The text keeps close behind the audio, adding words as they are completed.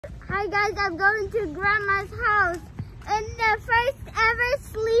Hi guys, I'm going to Grandma's house and the first ever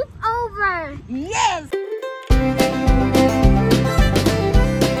sleepover. Yes!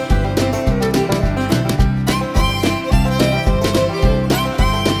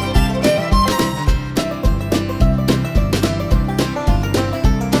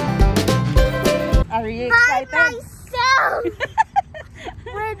 Are you excited? By myself!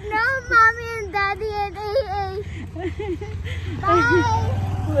 With no mommy and daddy and AA. Bye!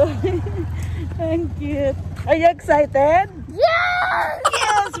 Thank you. Are you excited? Yes!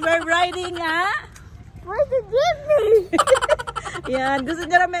 Yes! We're riding, Where's the jeepney? Yan, gusto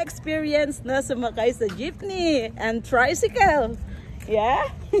nyo na ma-experience na sumakay sa jeepney and tricycle.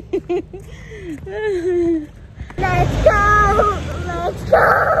 Yeah? Let's go! Let's go!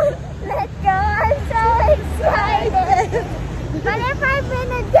 Let's go! I'm so excited! But if I'm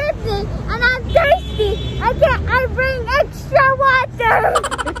in a jeepney and I'm thirsty, I bring extra water!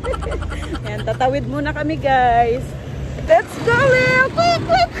 Yan, tatawid muna kami, guys. Let's go, Lil! Quick,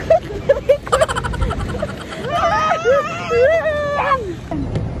 quick, quick, quick, quick!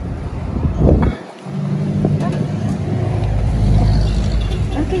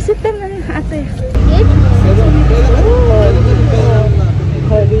 Okay, sit down na ate.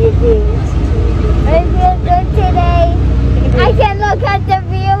 How do you feel? I feel good today. I can look at the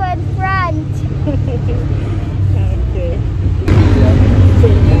view in front. Okay.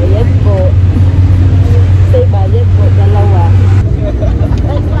 Say bayad po. Say bayad po, dalawa.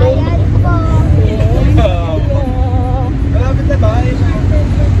 Bayad po. Malapit na ba?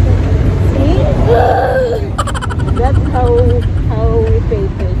 See? That's how we pay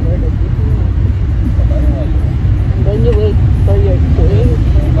for the jeepney. And then you wait for your train.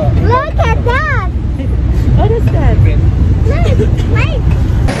 Look at that! What is that? Look! Wait!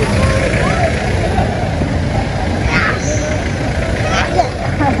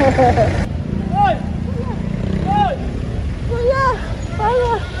 Hoy! Hoy! Kuya!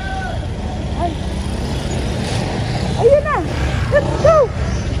 Kuya! Ay. Ayun na! Let's go!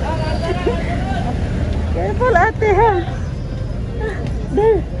 Careful, ate, ha?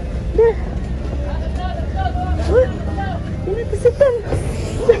 There! There! Oh, you need to sit down.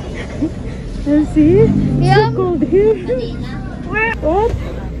 See? Yeah. So cold here. What?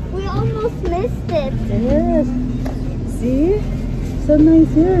 We almost missed it. Yes. See? So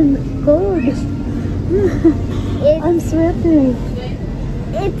nice here and cold. I'm sweating.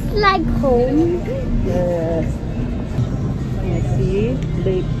 It's like home. Yes. You see?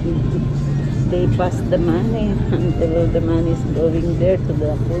 They pass the money until the money is going there to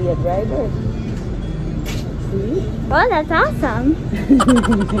the Kuya driver. See? Oh, that's awesome.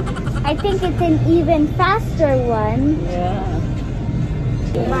 I think it's an even faster one. Yeah.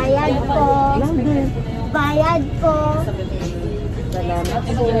 Bayad po. Louder. Bayad po. Salamat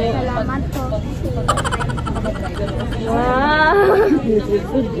po. Salamat po. Wow.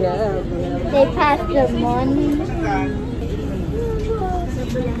 Good job. They passed the money.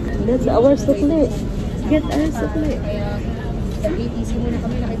 That's our sukli. Get our sukli.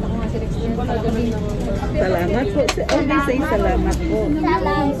 Salamat po. Okay, say salamat po.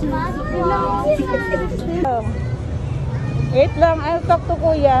 Salamat po. Wait lang, I'll talk to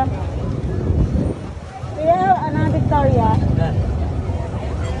Kuya. Kuya, Victoria.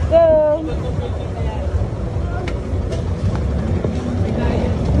 Go.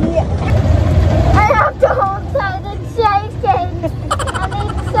 Yeah. I have to hold tight and shaking. I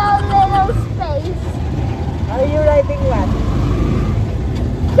need so little space. Are you riding what?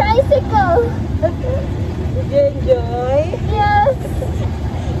 Tricycle. Did you enjoy? Yes.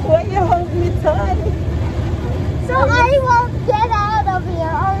 Why you hold me tight? So I won't get out of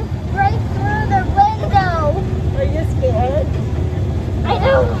here or break through the window. Are you scared? I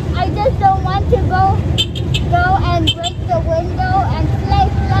know. I just don't want to go and break the window and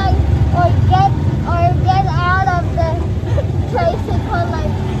slide or get out of the tricycle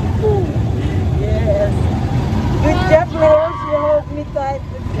like. Ooh. Yes. Good job, Rose. You hold me tight.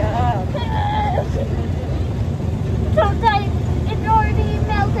 Good job. So tight, it already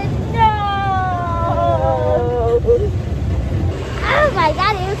melted. No! Oh my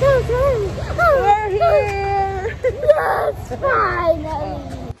God, it was so good. Oh, We're here. yes, finally.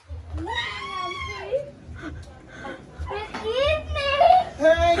 Good evening.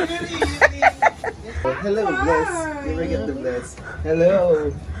 Hi, good evening! Hello, Bless. You ever get the Bless? Hello,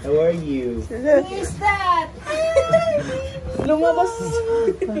 how are you? Who is that? Lumabas.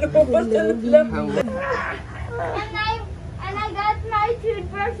 Lumabas na lang. And I got my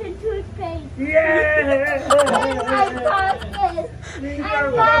toothbrush and toothpaste. Yeah! In my pocket. And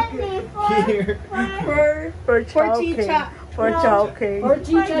money Here. For Chicha. For choking. Or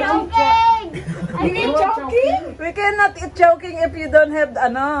chicha. I need Choking? We cannot eat choking if you don't have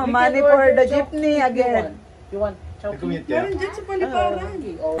money for the jeepney again. You want choking? Yeah.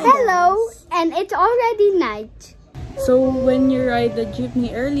 Hello, and it's already night. So when you ride the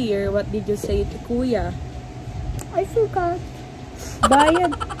jeepney earlier, what did you say to Kuya? I forgot.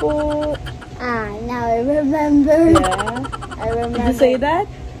 Bayad po. Now I remember. Yeah. I remember. Did you say that?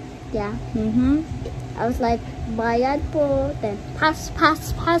 Yeah. Mm-hmm. I was like, bayad po. Then pass.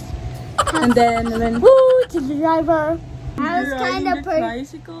 And then when Woo to the driver. I was you're kind riding of the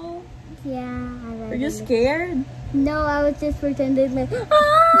tricycle, Yeah. are you scared? No, I was just pretending like.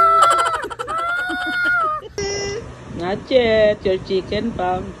 Not yet. Your chicken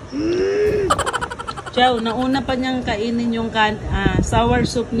pa. Chow, nauna pa niyang kainin yung sour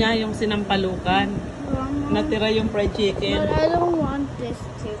soup niya, yung sinampalukan. Natira yung fried chicken. But I don't want this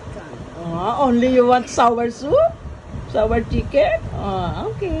chicken. Only you want sour soup? Sour chicken?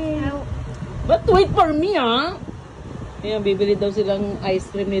 Okay. But wait for me, Ayan, bibili daw silang ice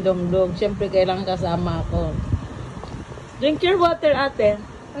cream ni Dongdong. Siyempre, kailangan kasama ako. Drink your water, ate.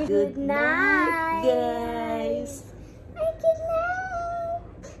 Good night, guys. Good night.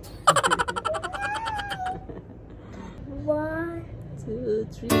 1, 2,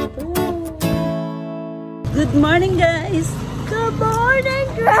 3, 4. Good morning, guys. Good morning,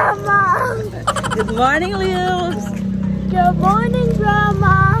 Grandma. Good morning, Lilly'S. Good morning,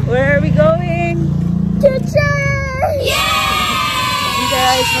 Grandma. Where are we going? To church. Hey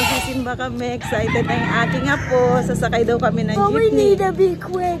guys, magsisimba kami. Excited na yung aking apo. Sasakay daw kami ng But we jeepney. need to be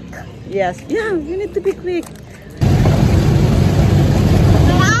quick. Yes. Yeah, you need to be quick.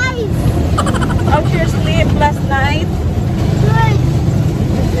 Guys, How's your sleep last night? good.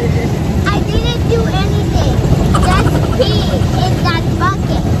 I didn't do anything. Just pee in that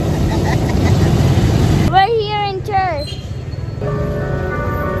bucket. We're here in church.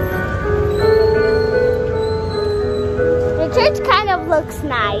 The church kind of looks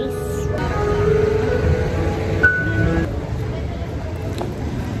nice.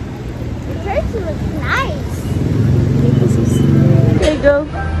 The church looks nice. Okay, go.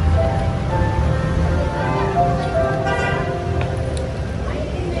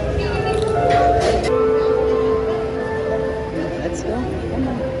 Let's go. Come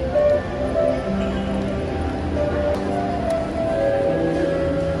on.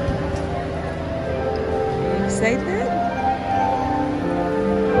 Excited?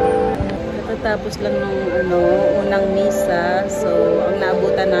 Tapos lang nung unang misa, so ang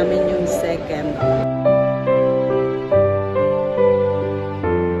naabutan namin yung second.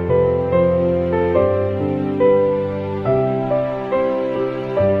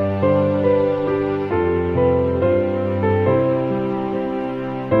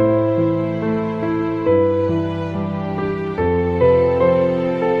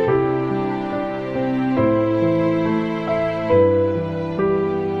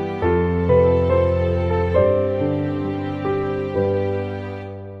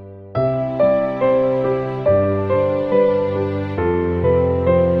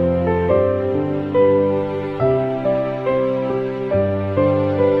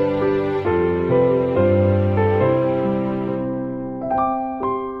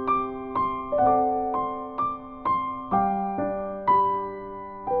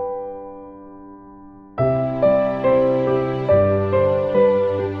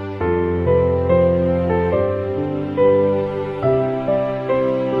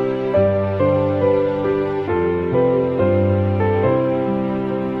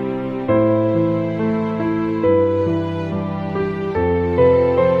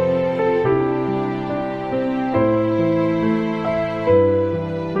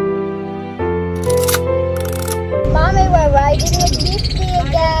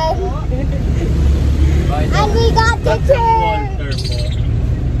 And we got the chair.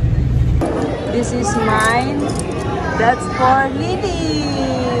 This is mine. That's for Lilly.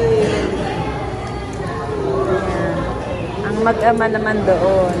 Ang mag-ama naman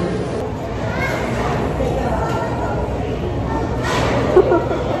doon.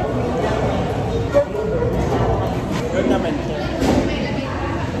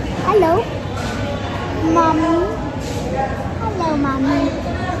 Hello, Mommy. Hello, Mommy.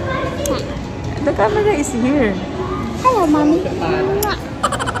 The camera is here. Hello, Mommy.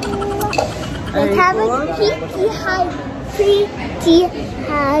 Let's have a full? pretty hug. Pretty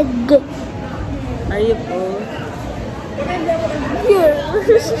hug. Are you full? Here.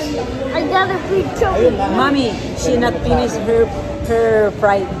 I got a big tummy. Mommy, she not finished her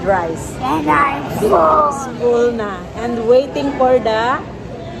fried rice. And I'm Because full. full na. And waiting for the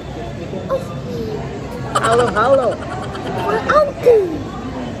halo. For Auntie.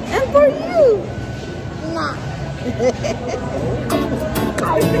 And for you. No.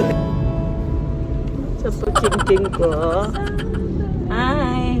 Sa puchingking ko.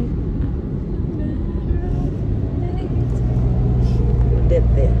 Hi.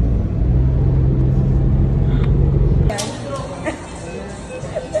 Dete.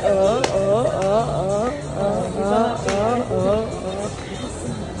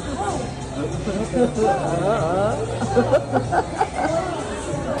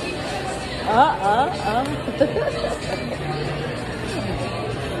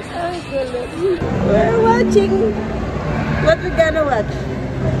 We're watching. What we gonna watch?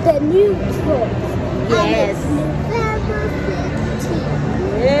 The new toy. Yes. November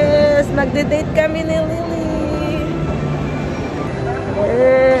 15th. Yes, magde-date kami ni Lily.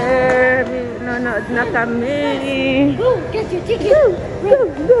 Nanonood na kami. Go, get your ticket. Go.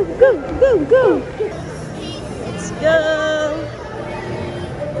 Let's go.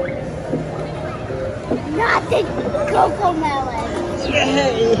 Nothing. Coco melon.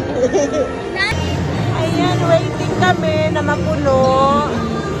 Yay! Nothing. Ayan, waiting kami na mapuno.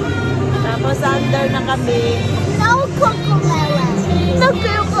 Tapos under na kami. No coco melon.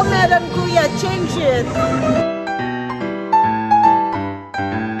 Nagkayo ka meron, kuya. Change it.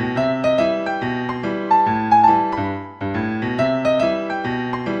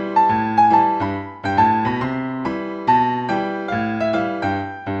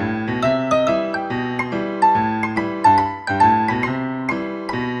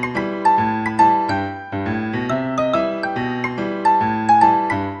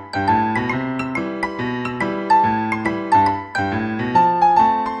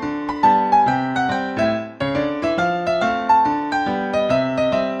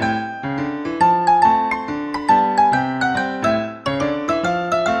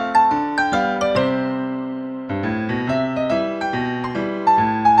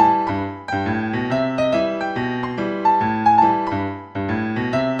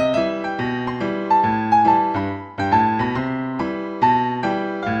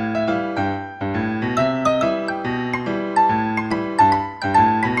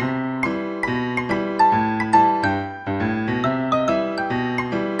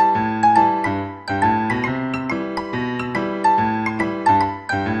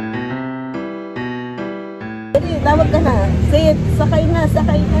 Tawag ka na. Say it. Sakay na.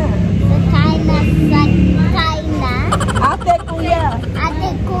 Sakay na. Ate, kuya. Ate,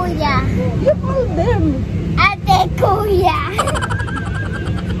 kuya. You call them. Ate, kuya.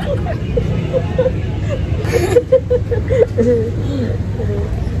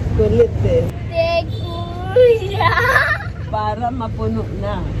 Kulit eh. Ate, kuya. Para mapuno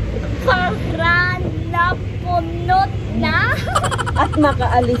na. Para napunot na. At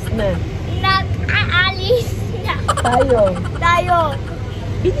makaalis na. Nag-aalis na. Tayo.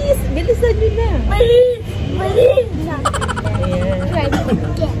 Bilis. Bilisan nyo na. Bilis na. Ayan. Try to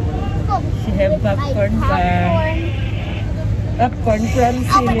get She have popcorn bar. Popcorn from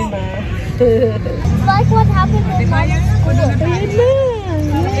cinema. It's like what happened in Mama's school. Ayan na.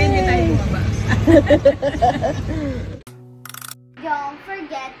 Don't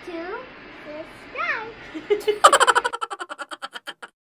forget to subscribe.